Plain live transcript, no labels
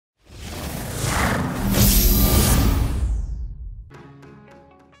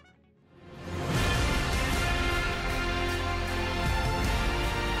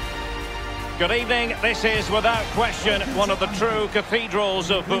Good evening. This is, without question, one of the true cathedrals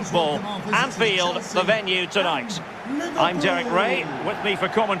of football. Anfield, the venue tonight. I'm Derek Ray. With me for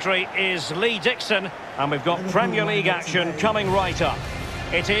commentary is Lee Dixon. And we've got Premier League action coming right up.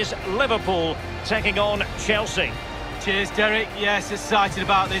 It is Liverpool taking on Chelsea. Cheers, Derek. Yes, excited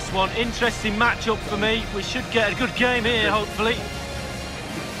about this one. Interesting match-up for me. We should get a good game here, hopefully.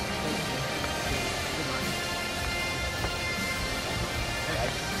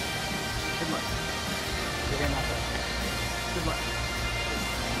 Good luck.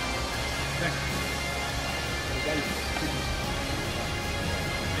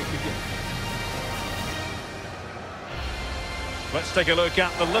 Let's take a look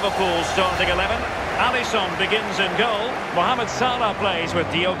at the Liverpool starting 11. Alisson begins in goal. Mohamed Salah plays with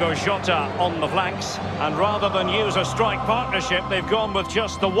Diogo Jota on the flanks. And rather than use a strike partnership, they've gone with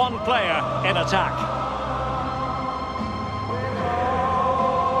just the one player in attack.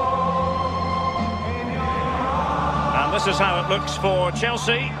 And this is how it looks for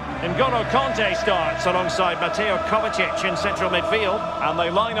Chelsea. N'Golo Kanté starts alongside Mateo Kovacic in central midfield. And they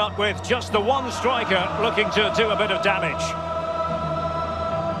line up with just the one striker looking to do a bit of damage.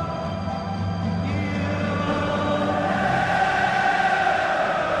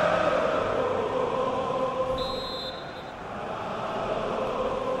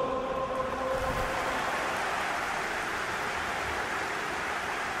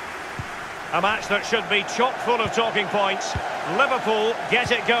 A match that should be chock full of talking points. Liverpool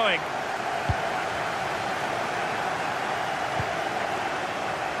get it going.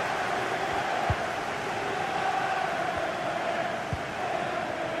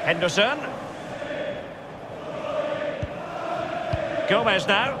 Henderson. Gomez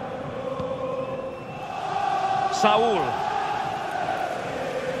now. Saul.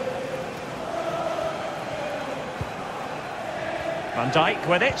 Van Dijk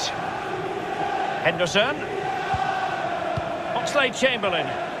with it. Henderson. Oxlade-Chamberlain.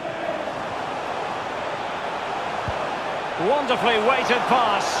 Wonderfully weighted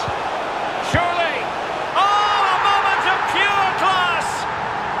pass. Surely. Oh, a moment of pure class.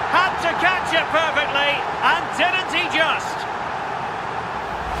 Had to catch it perfectly, and didn't he just?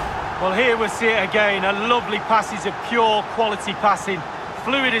 Well, here we see it again. A lovely passage of pure quality passing.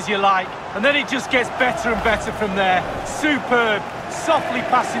 Fluid as you like. And then it just gets better and better from there. Superb. Softly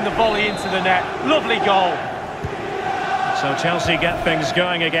passing the volley into the net. Lovely goal. So Chelsea get things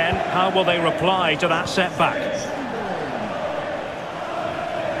going again. How will they reply to that setback?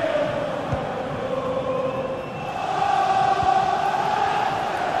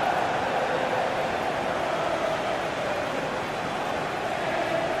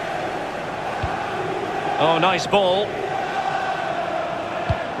 Oh, nice ball.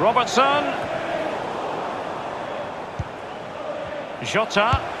 Robertson.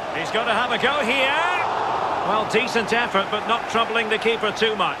 Jota, he's going to have a go here. Well, decent effort, but not troubling the keeper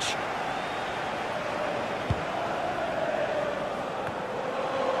too much.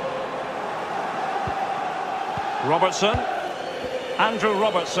 Robertson. Andrew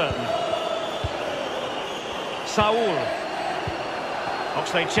Robertson. Saul.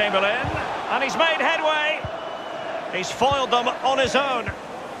 Oxlade-Chamberlain. And he's made headway. He's foiled them on his own.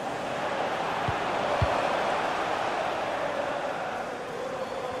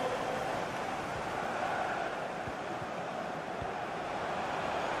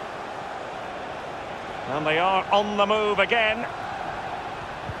 And they are on the move again.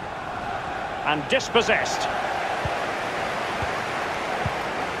 And dispossessed.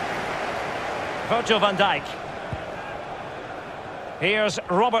 Virgil van Dijk. Here's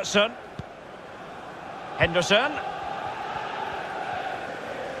Robertson. Henderson.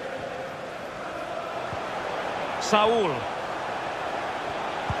 Saul.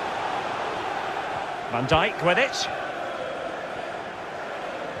 Van Dijk with it.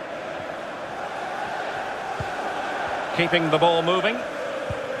 Keeping the ball moving.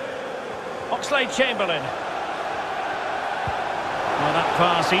 Oxlade-Chamberlain. Well, that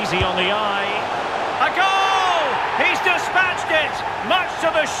pass easy on the eye. A goal! He's dispatched it, much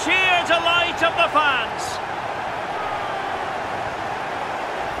to the sheer delight of the fans.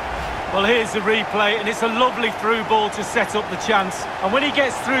 Well, here's the replay, and it's a lovely through ball to set up the chance. And when he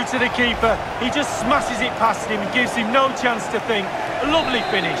gets through to the keeper, he just smashes it past him and gives him no chance to think. A lovely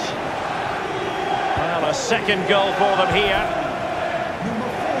finish. Well, a second goal for them here. Number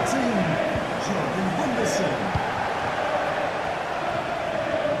 14,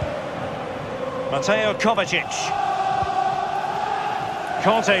 Mateo Kovacic.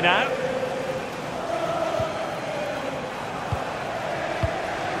 Kanté now.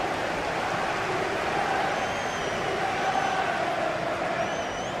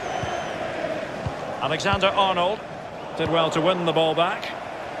 Alexander-Arnold did well to win the ball back.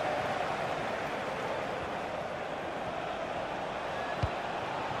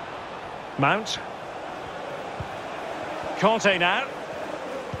 Mount. Conte now.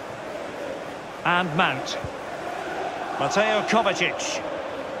 And Mount. Mateo Kovacic.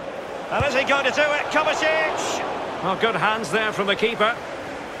 And is he going to do it? Kovacic! Well, good hands there from the keeper.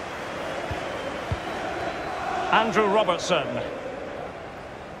 Andrew Robertson.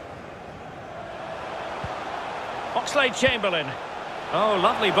 Oxlade-Chamberlain. Oh,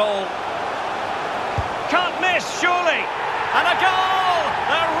 lovely ball. Can't miss, surely. And a goal!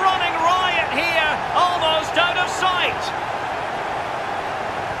 They're running riot here, almost out of sight.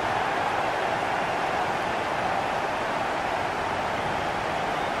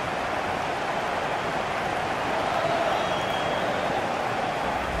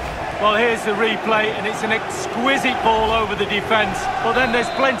 Well, here's the replay, and it's an exquisite ball over the defence. But then there's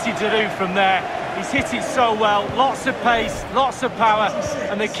plenty to do from there. He's hit it so well, lots of pace, lots of power,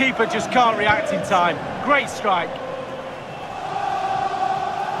 and the keeper just can't react in time. Great strike.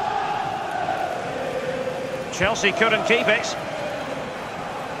 Chelsea couldn't keep it.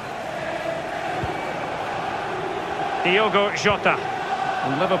 Diogo Jota.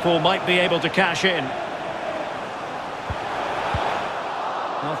 And Liverpool might be able to cash in.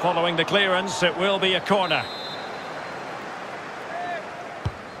 Well, following the clearance, it will be a corner.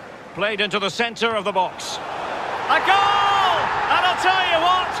 Played into the centre of the box. A goal! And I'll tell you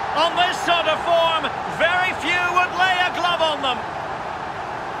what, on this sort of form, very few would lay a glove on them.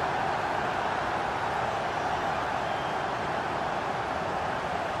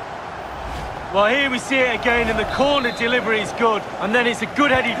 Well, here we see it again, and the corner delivery is good. And then it's a good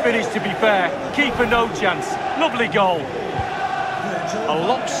headed finish, to be fair. Keeper no chance. Lovely goal. A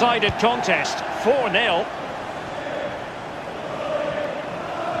lopsided contest, 4-0.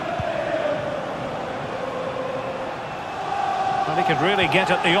 Well, he could really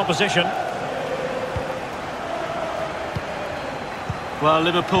get at the opposition. Well,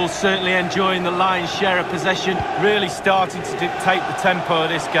 Liverpool certainly enjoying the lion's share of possession, really starting to dictate the tempo of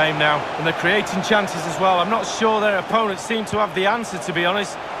this game now. And they're creating chances as well. I'm not sure their opponents seem to have the answer, to be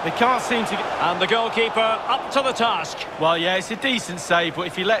honest. They can't seem to... And the goalkeeper up to the task. Well, yeah, it's a decent save, but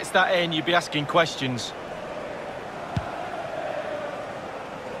if he lets that in, you'd be asking questions.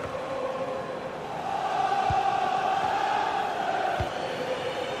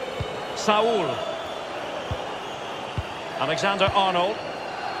 Saul. Alexander-Arnold.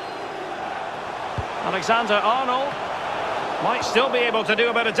 Alexander-Arnold might still be able to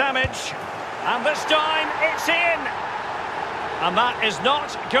do a bit of damage. And this time, it's in. And that is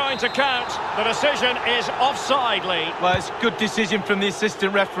not going to count. The decision is offside, Lee. Well, it's a good decision from the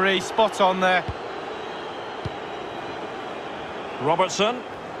assistant referee. Spot on there. Robertson.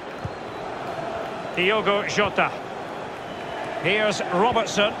 Diogo Jota. Here's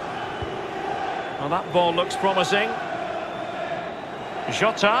Robertson. Well, that ball looks promising.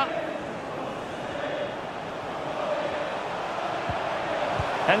 Jota.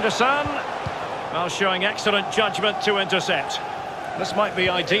 Henderson. Well, showing excellent judgment to intercept. This might be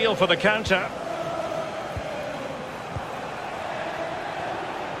ideal for the counter.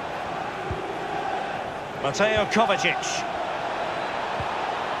 Mateo Kovacic.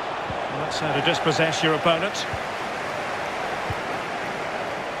 Well, that's how to dispossess your opponent.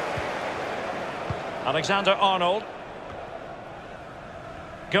 Alexander-Arnold.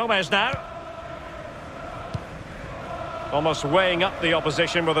 Gomez now. Almost weighing up the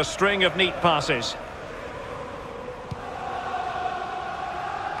opposition with a string of neat passes.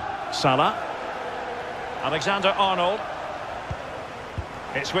 Salah. Alexander-Arnold.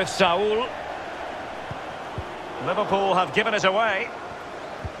 It's with Saul. Liverpool have given it away.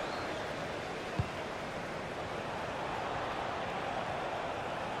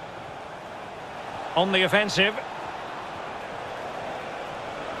 On the offensive.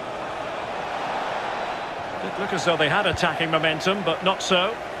 It looked as though they had attacking momentum, but not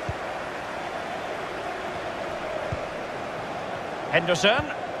so. Henderson.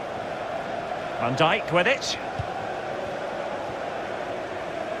 Van Dijk with it.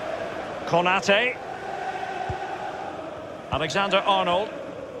 Konate. Alexander-Arnold.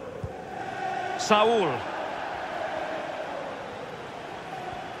 Saul.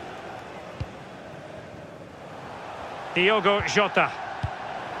 Diogo Jota.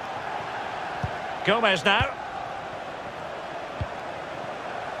 Gomez now.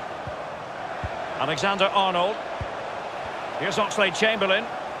 Alexander-Arnold. Here's Oxlade-Chamberlain.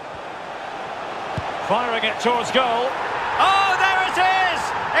 Firing it towards goal. Oh, there it is!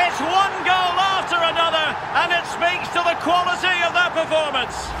 It's one goal after another, and it speaks to the quality of their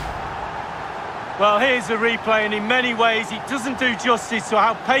performance. Well, here's the replay, and in many ways it doesn't do justice to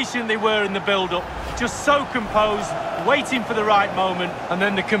how patient they were in the build-up. Just so composed, waiting for the right moment, and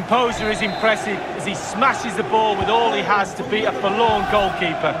then the composure is impressive as he smashes the ball with all he has to beat a forlorn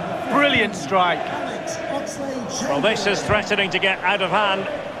goalkeeper. Brilliant strike. Well, this is threatening to get out of hand.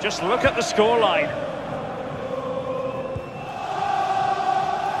 Just look at the scoreline.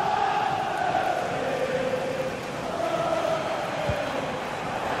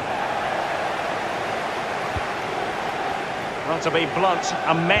 Well, to be blunt,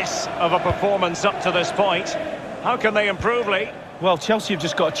 a mess of a performance up to this point. How can they improve, Lee? Well, Chelsea have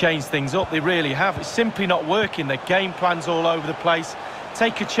just got to change things up. They really have. It's simply not working. Their game plan's all over the place.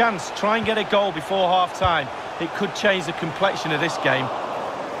 Take a chance. Try and get a goal before half-time. It could change the complexion of this game.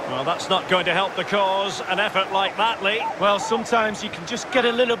 Well, that's not going to help the cause, an effort like that, Lee. Well, sometimes you can just get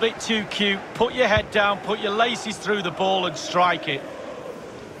a little bit too cute, put your head down, put your laces through the ball and strike it.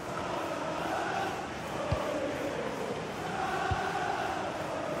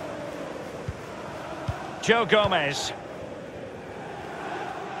 Joe Gomez.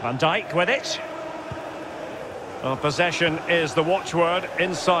 Van Dijk with it. Well, possession is the watchword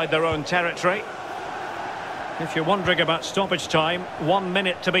inside their own territory. If you're wondering about stoppage time, 1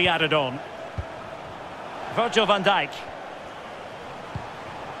 minute to be added on. Virgil van Dijk.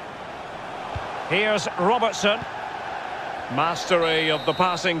 Here's Robertson. Mastery of the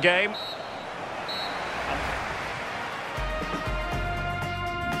passing game.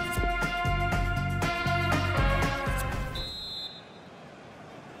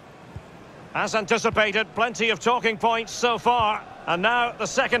 As anticipated, plenty of talking points so far. And now the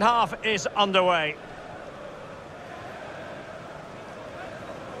second half is underway.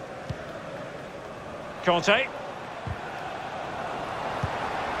 Conte.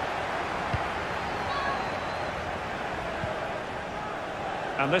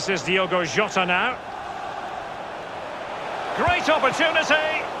 And this is Diogo Jota now. Great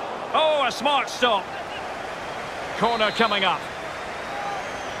opportunity. Oh, a smart stop. Corner coming up.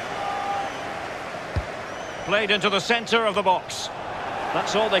 Played into the centre of the box.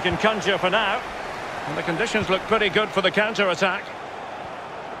 That's all they can conjure for now. And the conditions look pretty good for the counter-attack.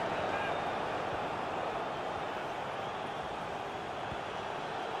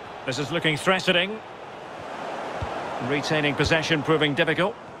 This is looking threatening. Retaining possession proving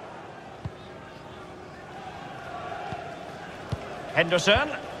difficult. Henderson.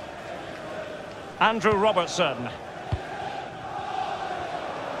 Andrew Robertson.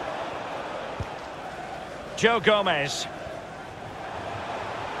 Joe Gomez.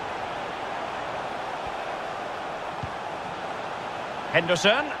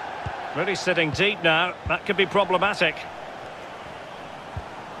 Henderson. Really sitting deep now. That could be problematic.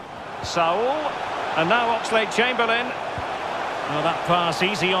 Saul. And now Oxlade-Chamberlain. Oh, that pass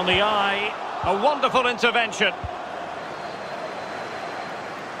easy on the eye. A wonderful intervention.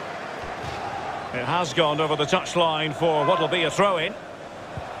 It has gone over the touchline for what will be a throw-in.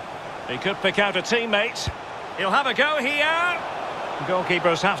 He could pick out a teammate. He'll have a go here.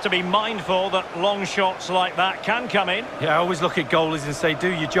 Goalkeepers have to be mindful that long shots like that can come in. Yeah, I always look at goalies and say, do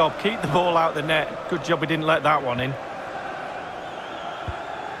your job, keep the ball out the net. Good job we didn't let that one in.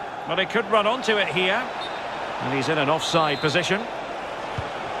 But he could run onto it here. And he's in an offside position.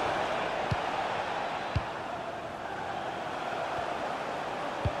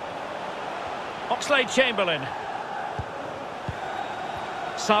 Oxlade-Chamberlain.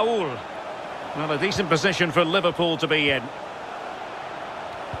 Saul. Well, a decent position for Liverpool to be in.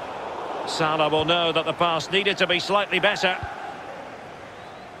 Salah will know that the pass needed to be slightly better.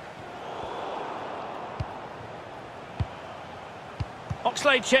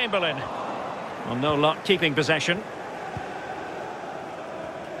 Oxlade-Chamberlain. Well, no luck keeping possession.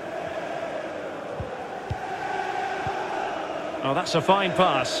 Oh, that's a fine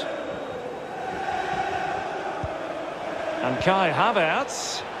pass. And Kai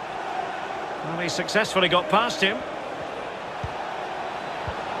Havertz. Well, he successfully got past him.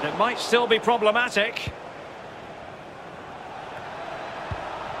 It might still be problematic.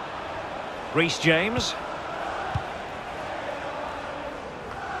 Reece James.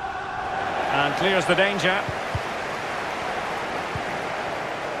 And clears the danger.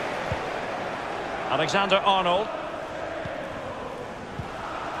 Alexander-Arnold.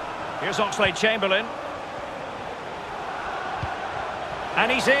 Here's Oxlade-Chamberlain.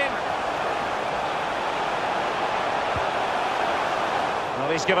 And he's in.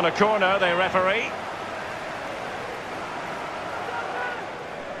 Well, he's given a corner, the referee.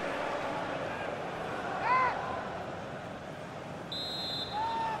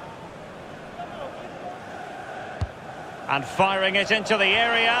 And firing it into the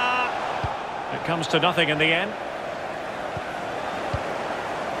area. It comes to nothing in the end.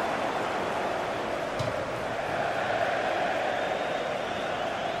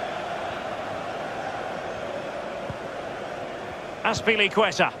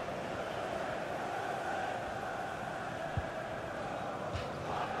 Azpilicueta.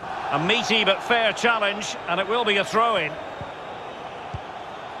 A meaty but fair challenge, and it will be a throw-in.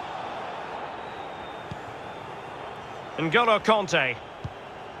 N'Golo Kanté.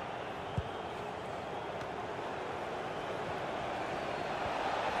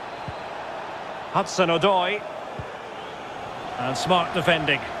 Hudson-Odoi. And smart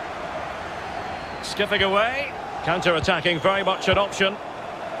defending. Skipping away. Counter-attacking, very much an option.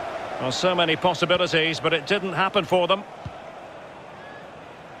 Well, so many possibilities, but it didn't happen for them.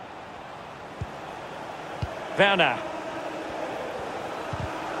 Werner.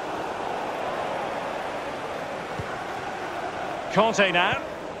 Kanté now.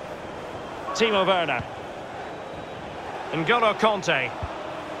 Timo Werner. N'Golo Kanté.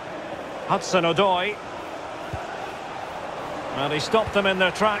 Hudson-Odoi. And he stopped them in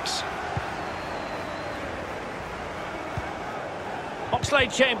their tracks.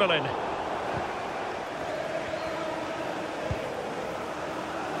 Oxlade-Chamberlain.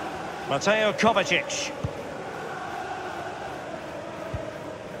 Mateo Kovacic.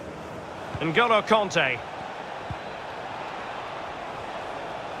 N'Golo Kanté.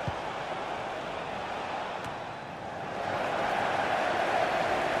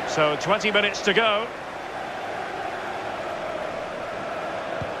 So 20 minutes to go.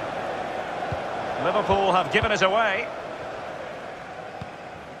 Liverpool have given it away.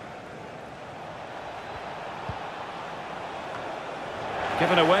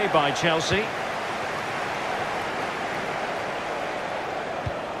 Given away by Chelsea.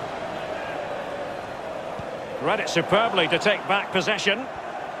 Read it superbly to take back possession.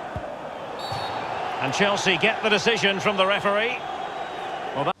 And Chelsea get the decision from the referee.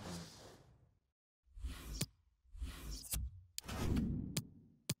 Well,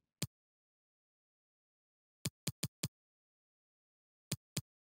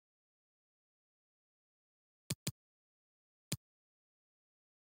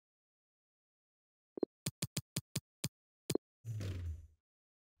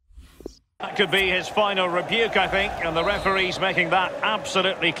 that could be his final rebuke, I think, and the referee's making that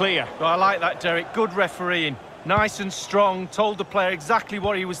absolutely clear. Well, I like that, Derek. Good refereeing. Nice and strong, told the player exactly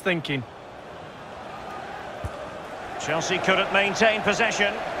what he was thinking. Chelsea couldn't maintain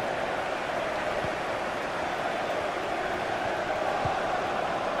possession.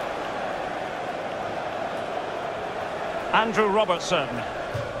 Andrew Robertson.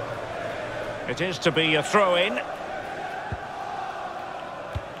 It is to be a throw-in.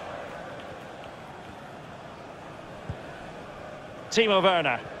 Timo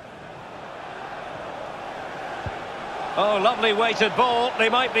Werner. Oh, lovely weighted ball. They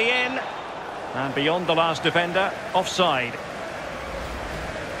might be in. And beyond the last defender, offside.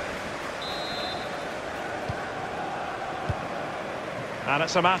 And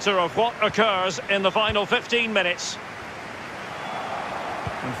it's a matter of what occurs in the final 15 minutes.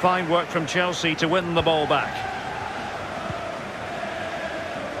 And fine work from Chelsea to win the ball back.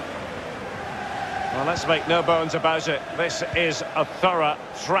 Well, let's make no bones about it. This is a thorough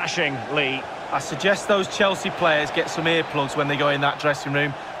thrashing, Lee. I suggest those Chelsea players get some earplugs when they go in that dressing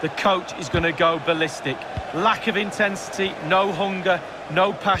room. The coach is going to go ballistic. Lack of intensity, no hunger,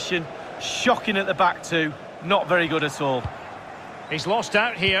 no passion. Shocking at the back too. Not very good at all. He's lost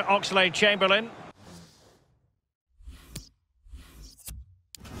out here, Oxlade-Chamberlain.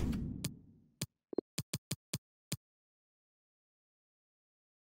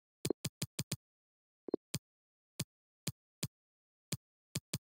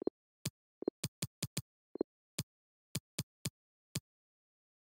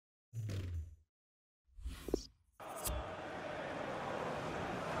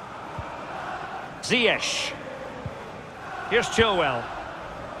 Ziyech. Here's Chilwell.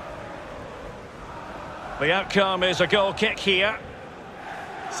 The outcome is a goal kick here.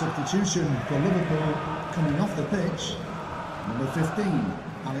 Substitution for Liverpool coming off the pitch. Number 15,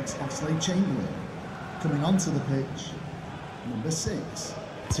 Alex Oxlade-Chamberlain. Coming onto the pitch, number 6,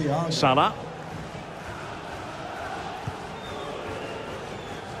 Thiago. Salah.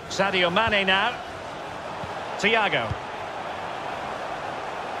 Sadio Mane now. Thiago.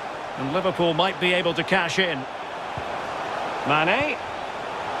 And Liverpool might be able to cash in. Mane.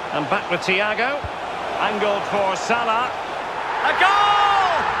 And back with Thiago. Angled for Salah. A goal!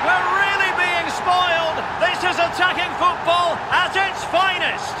 We're really being spoiled. This is attacking football at its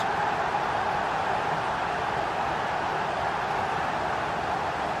finest.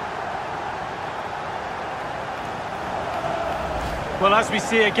 Well, as we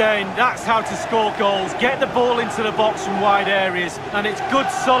see again, that's how to score goals. Get the ball into the box from wide areas, and it's good,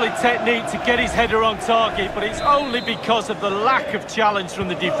 solid technique to get his header on target, but it's only because of the lack of challenge from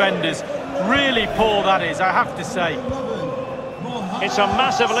the defenders. Really poor, that is, I have to say. It's a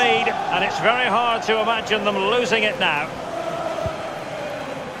massive lead, and it's very hard to imagine them losing it now.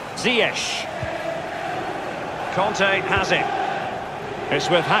 Ziyech. Conte has it. It's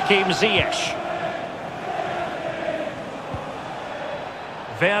with Hakim Ziyech.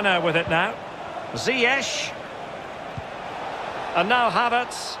 Werner with it now. Ziyech. And now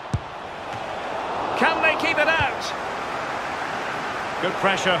Havertz. Can they keep it out? Good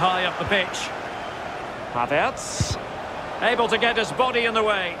pressure high up the pitch. Havertz. Able to get his body in the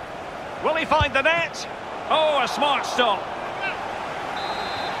way. Will he find the net? Oh, a smart stop.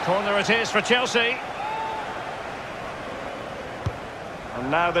 Corner it is for Chelsea. And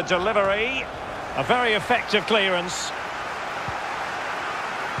now the delivery. A very effective clearance.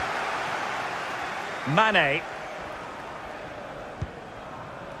 Mane.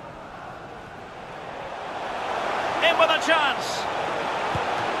 In with a chance.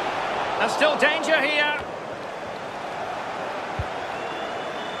 And still danger here.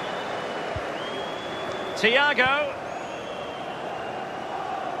 Thiago.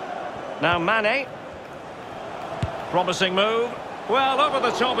 Now Mane. Promising move. Well, over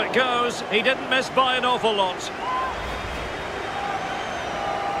the top it goes. He didn't miss by an awful lot.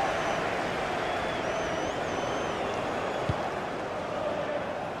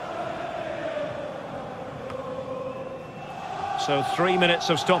 So 3 minutes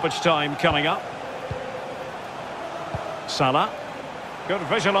of stoppage time coming up. Salah. Good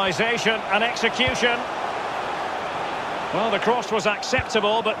visualisation and execution. Well, the cross was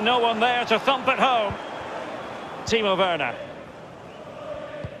acceptable, but no one there to thump it home. Timo Werner.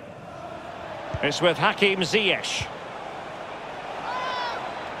 It's with Hakim Ziyech.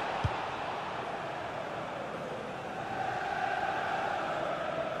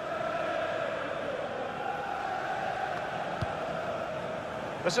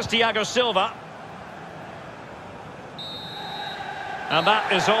 This is Thiago Silva. And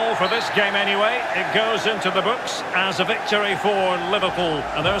that is all for this game anyway. It goes into the books as a victory for Liverpool.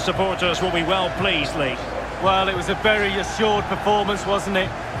 And their supporters will be well pleased, Lee. Well, it was a very assured performance, wasn't it?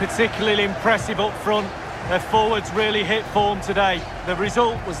 Particularly impressive up front. Their forwards really hit form today. The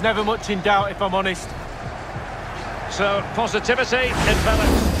result was never much in doubt, if I'm honest. So, positivity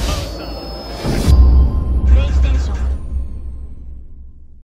envelops